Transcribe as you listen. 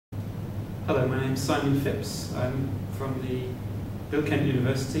Hello, my name is Simon Phipps. I'm from the Bilkent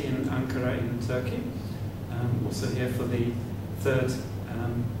University in Ankara in Turkey. I'm also here for the third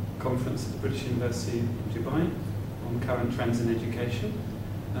conference at the British University in Dubai on current trends in education.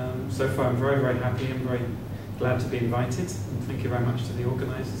 So far I'm very, very happy and very glad to be invited. And thank you very much to the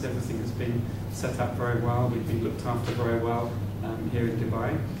organisers. Everything has been set up very well. We've been looked after very well here in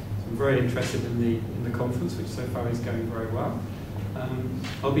Dubai. So I'm very interested in the conference, which so far is going very well.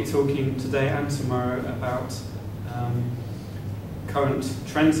 I'll be talking today and tomorrow about current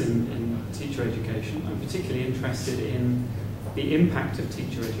trends in teacher education. I'm particularly interested in the impact of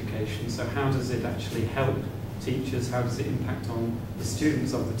teacher education. So how does it actually help teachers? How does it impact on the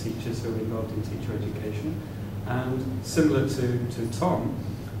students of the teachers who are involved in teacher education? And similar to Tom,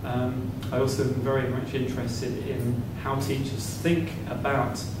 I also am very much interested in how teachers think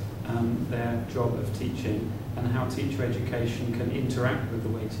about their job of teaching and how teacher education can interact with the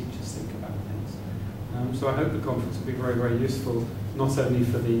way teachers think about things. So I hope the conference will be very, very useful, not only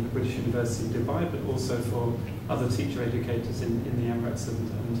for the British University in Dubai, but also for other teacher educators in the Emirates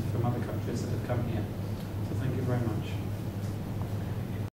and from other countries that have come here. So thank you very much.